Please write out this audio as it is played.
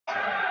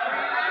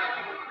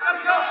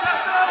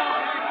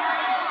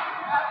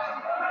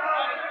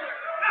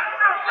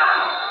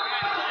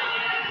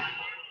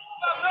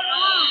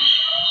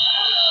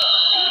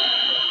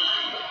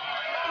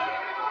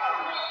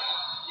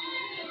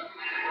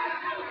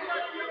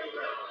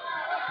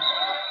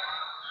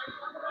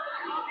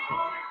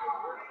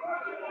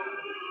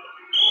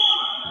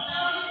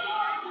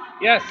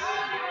Yes.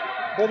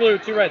 4 blue,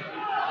 2 red.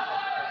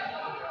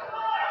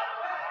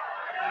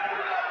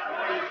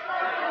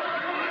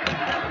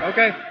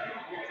 Okay.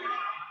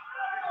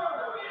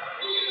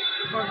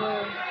 4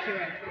 blue, 2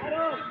 red.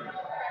 No.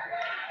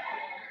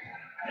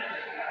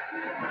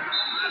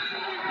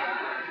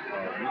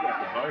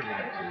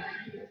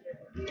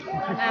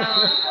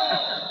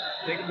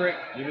 Take a break.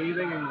 You need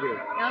anything? You good?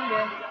 No, I'm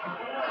good.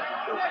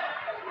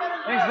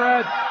 Thanks,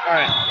 Fred. All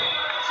right.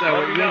 So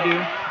what you're going to do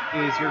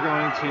is you're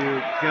going to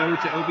go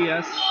to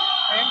OBS.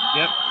 Okay.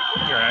 Yep.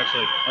 Here,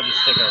 actually, I'll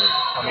just take over.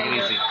 I'll make it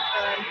easy.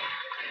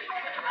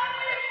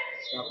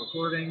 Stop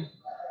recording.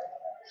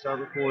 Start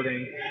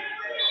recording.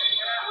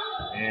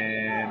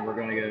 And we're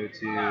going to go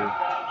to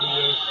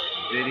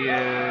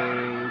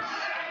videos.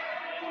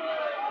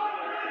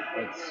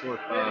 Let's sort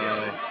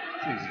by.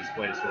 It's the easiest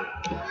way to sort.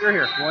 You're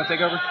here. You want to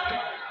take over?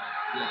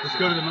 Let's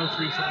go to the most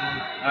recent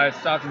one. I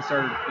stopped and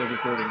started the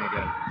recording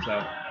again,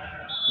 so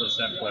we'll just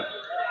have a clip.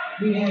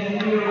 This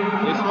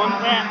one?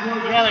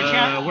 Yeah, the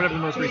chat. Whatever the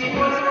most recent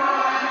one is.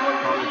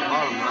 Probably the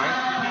bottom, right?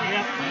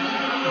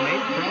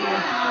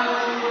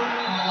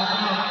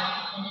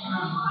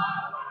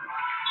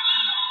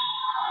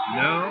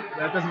 No,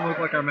 that doesn't look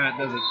like our mat,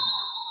 does it?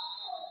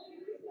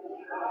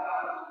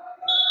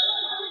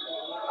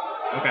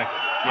 Okay.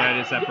 Yeah,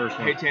 it is that first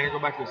one. Hey, Tanner, go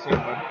back to the center,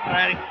 bud.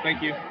 Alrighty.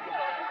 Thank you.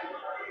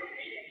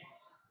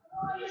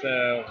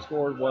 So,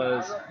 scored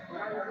was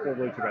 4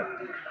 blue, 2 red.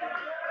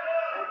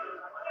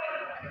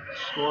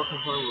 Score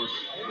confirmed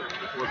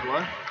was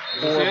what?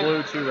 4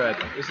 blue, 2 red.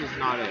 This is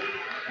not it.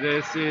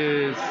 This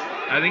is,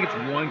 I think it's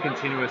one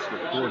continuous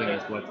recording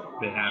is what's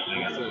been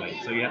happening as of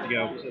late. So you have to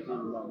go,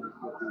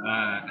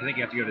 I think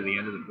you have to go to the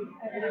end of the,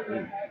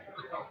 ooh.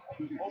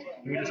 Can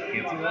we just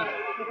cancel that?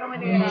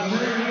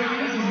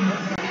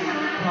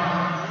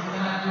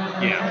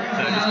 Yeah,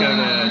 so just go to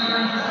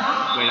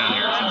way down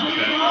here or something like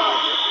that.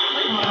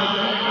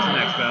 That's the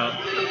next ballot.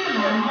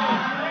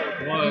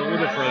 One, a little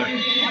bit further.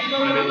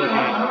 Maybe look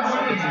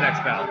at it's the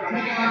next ballot.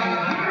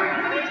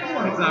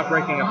 It's not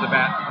breaking up the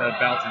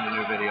ballots into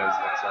new videos,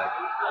 it looks like.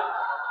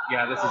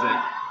 Yeah, this is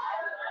it.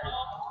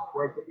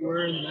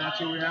 We're in the match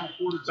that we have.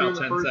 42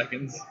 About 10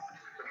 seconds.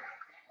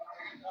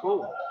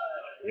 Cool.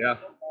 Yeah.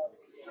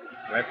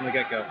 Right from the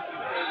get-go.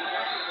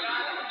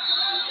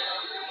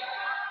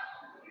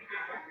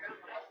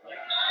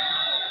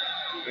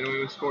 And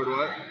we scored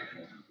what?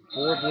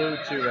 4 blue,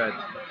 2 red.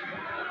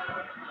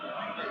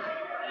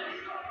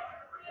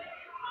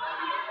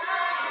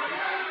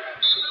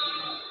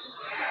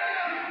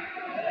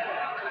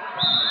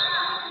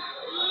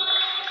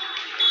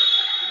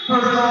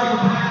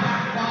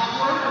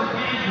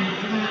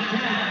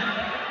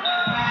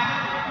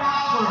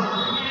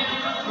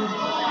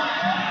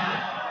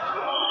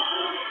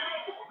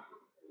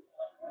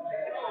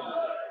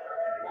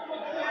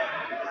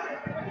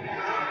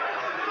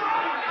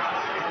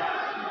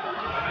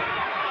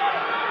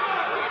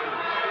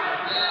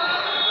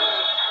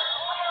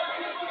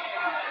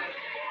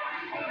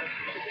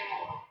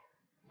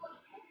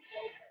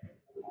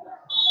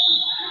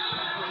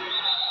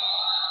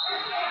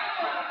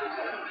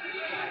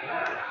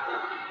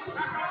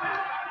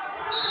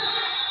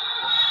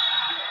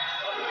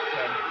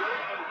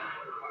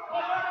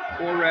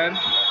 Four red.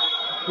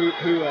 Who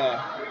threw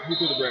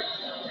the brick?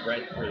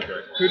 Red threw the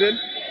brick. Who did?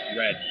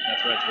 Red.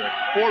 That's red's brick.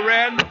 4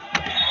 red.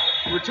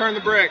 Return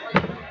the brick. So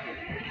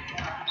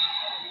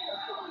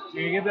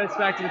you're gonna give this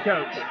back to the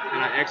coach. Can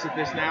I exit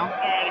this now?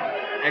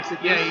 Exit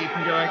this? Yeah, you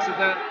can go exit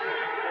that.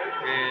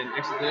 And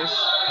exit this?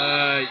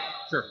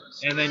 Sure.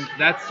 And then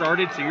that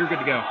started, so you're good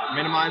to go.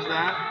 Minimize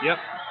that. Yep.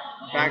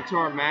 Back to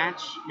our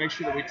match. Make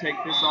sure that we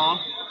take this off.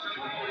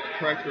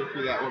 Correct her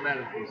through that. What mat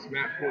is this?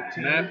 Mat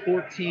 14. Mat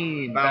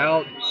 14,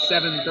 about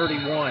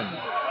 7:31.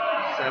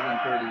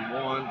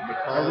 7:31. The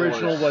call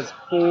Original was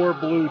 4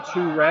 blue,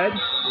 2 red.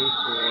 Blue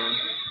 4,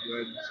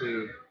 red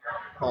 2.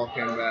 Call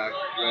came back.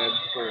 Red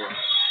 4.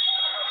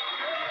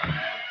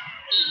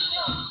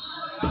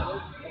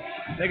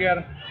 They got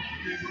him.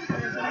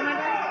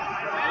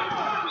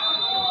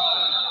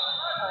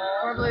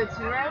 4 blue,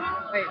 2 red?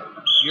 Wait.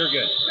 You're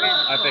good.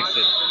 I fixed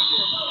it.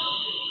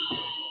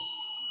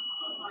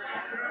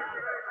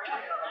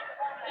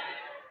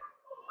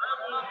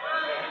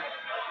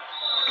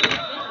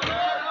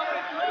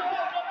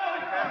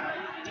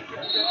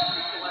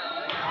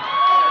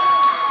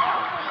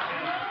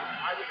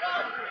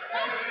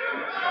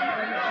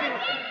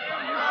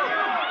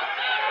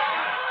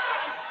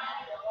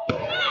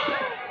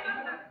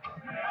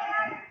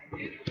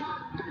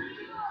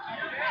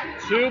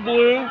 Two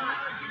blue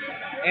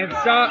and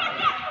stop.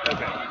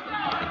 Okay.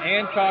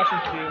 And caution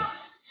 2.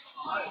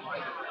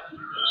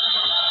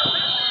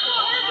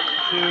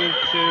 2,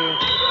 2.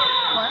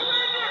 What?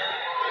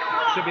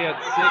 Should be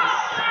at 6.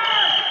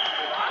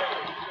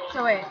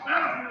 So wait.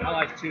 I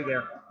like 2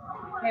 there.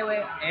 Hey,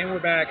 wait. And we're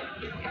back.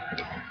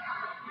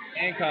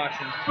 And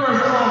caution.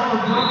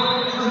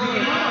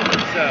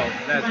 So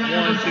that's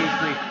 1, 2,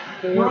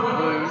 3, 4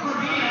 blue,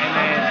 and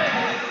then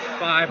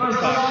 5 with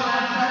caution.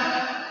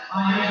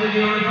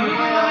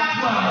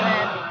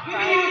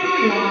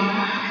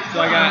 So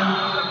I got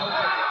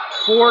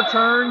 4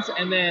 turns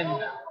and then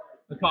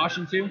a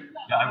caution 2.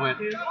 Yeah, I went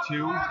 2.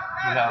 You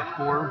have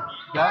 4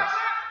 bets,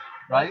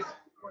 right?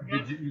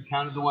 Did you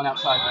counted the one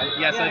outside, right?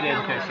 Yes, I did.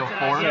 Okay, so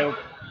 4. So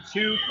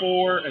 2,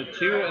 4,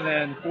 2, and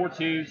then 4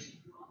 2s,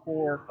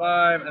 4,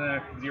 5, and then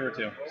a 0,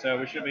 2. So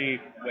we should be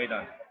way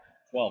done.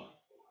 12.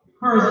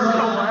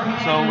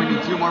 So we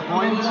need 2 more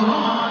points.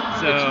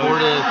 So it's 4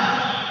 to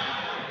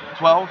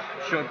 12.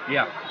 Should,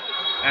 yeah.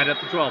 Add up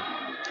to 12.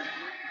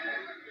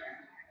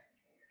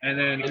 And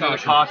then And then a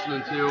caution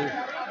and 2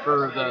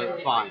 for the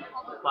final.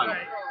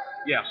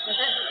 Yeah.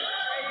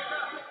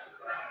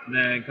 And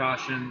then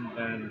caution,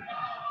 and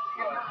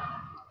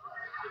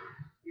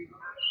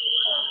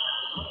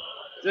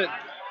that's it.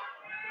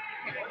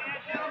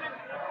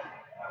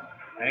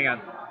 Hang on.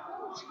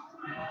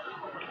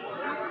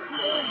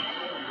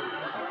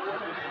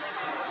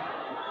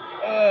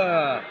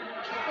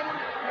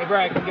 Hey,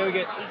 Brad, can you go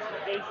get.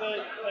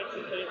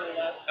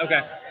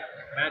 Okay.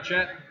 Match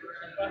it.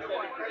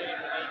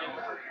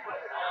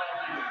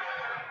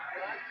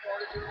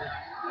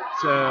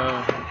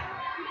 So.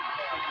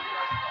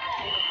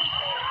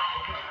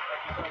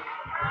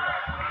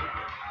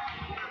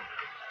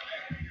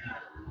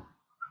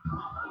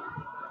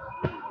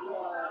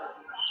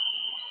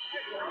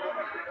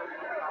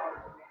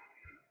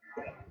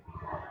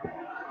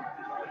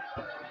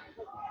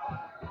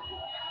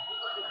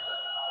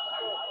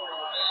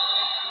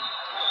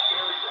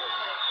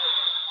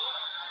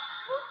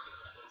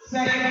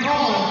 Second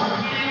call.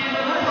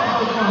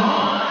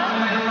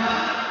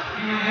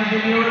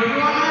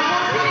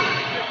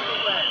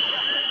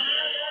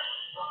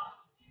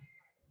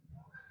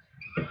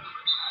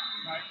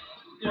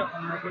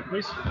 Real quick,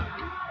 please.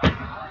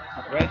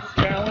 Red's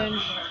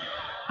challenge.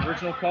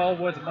 Original call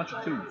was a bunch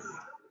of 2s.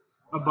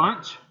 A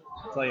bunch?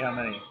 I'll tell you how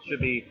many. Should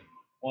be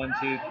 1,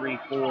 2, 3,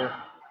 4,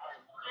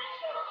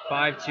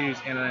 5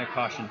 2s, and then a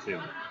caution 2.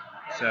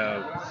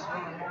 So,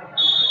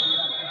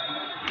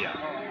 yeah.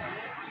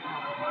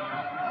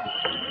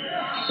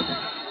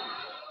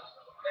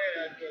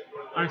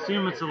 I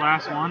assume it's the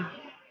last one.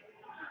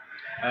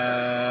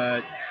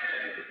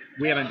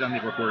 We haven't done the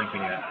recording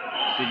thing yet.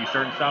 Did you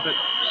start and stop it?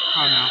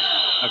 Oh, no.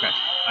 Okay,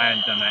 I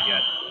hadn't done that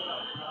yet.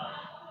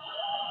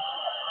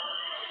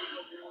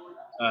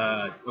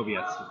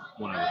 OBS,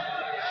 one over.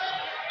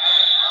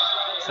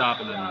 Stop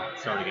and then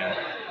start again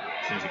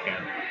as soon as you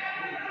can.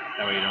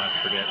 That way you don't have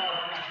to forget.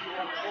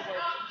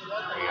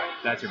 There you go.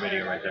 That's your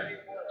video right there.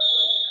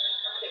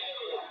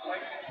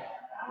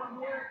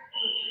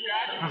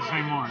 That's the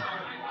same one.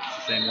 It's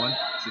the same one.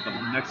 Is the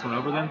next one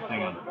over then?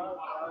 Hang on.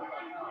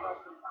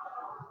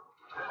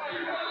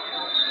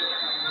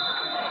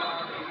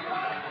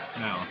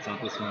 No, it's not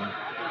this one.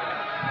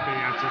 Okay,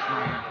 yeah, it's this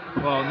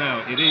one. Well,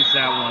 no, it is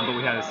that one, but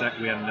we had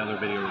another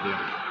video review.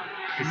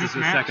 This is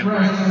the match? second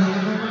one.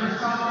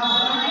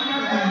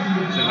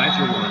 So that's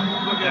your one.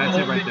 That's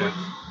it right there.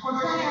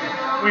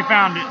 We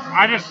found it.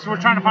 We're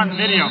trying to find the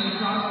video.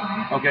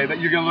 Okay, that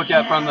you're gonna look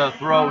at from the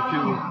throw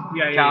to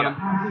count them.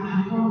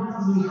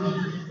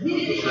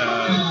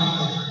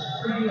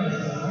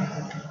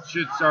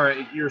 So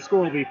your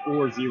score will be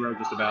 4-0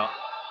 just about.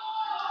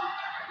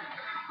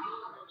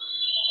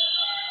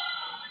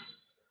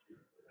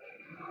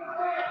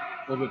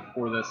 A little bit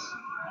before this.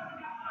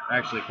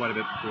 Actually, quite a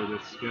bit before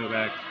this. Go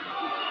back.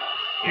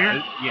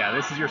 Here? Yeah,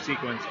 this is your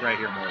sequence right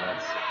here, more or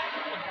less.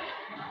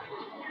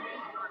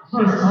 2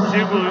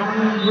 blue.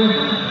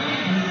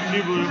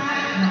 2 blue.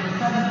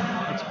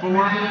 That's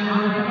 4.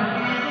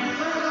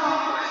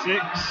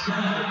 6.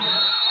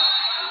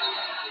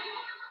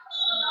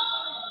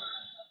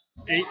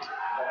 8.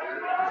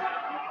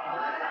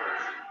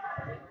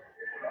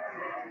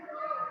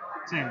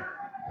 10.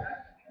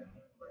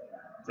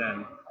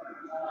 10.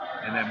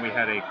 And then we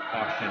had a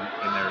caution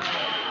in there as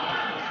well.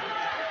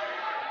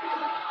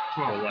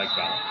 12. For like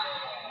foul.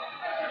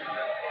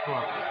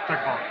 12. Check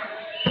ball.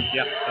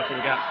 Yeah, that's what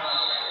we got.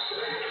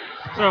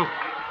 So.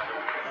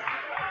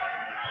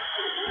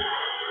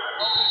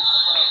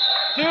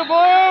 2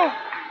 blue.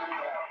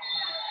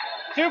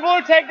 2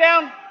 blue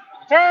takedown.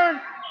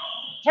 Turn.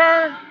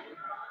 Turn.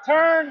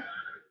 Turn.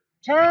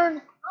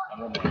 Turn.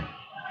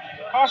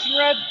 Caution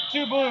red.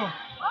 2 blue.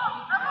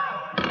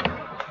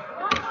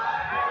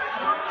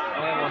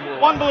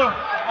 And 1 blue.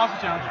 Lost the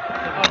challenge.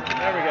 Oh,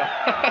 there we go.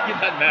 It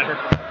doesn't matter.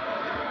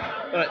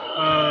 But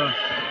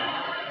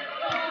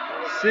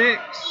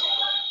 6.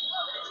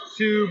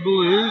 2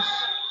 blues.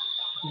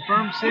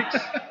 Confirm 6.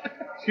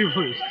 2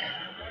 blues.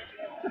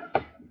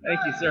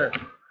 thank you, sir.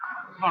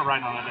 I'm not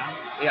writing all that down.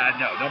 Yeah,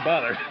 no, don't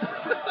bother.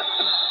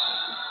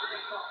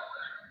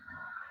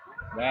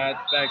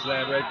 That's back to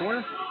that red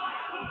corner.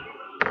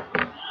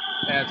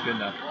 That's good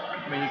enough.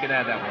 I mean, you can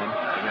add that one,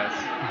 I guess.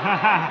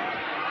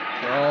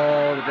 For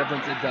all the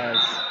difference it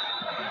does.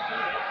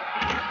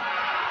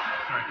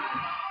 Sorry.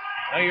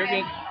 Oh, you're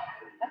good.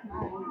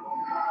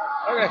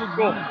 Okay,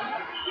 cool.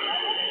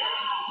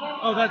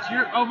 Oh, that's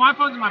your. Oh, my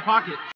phone's in my pocket.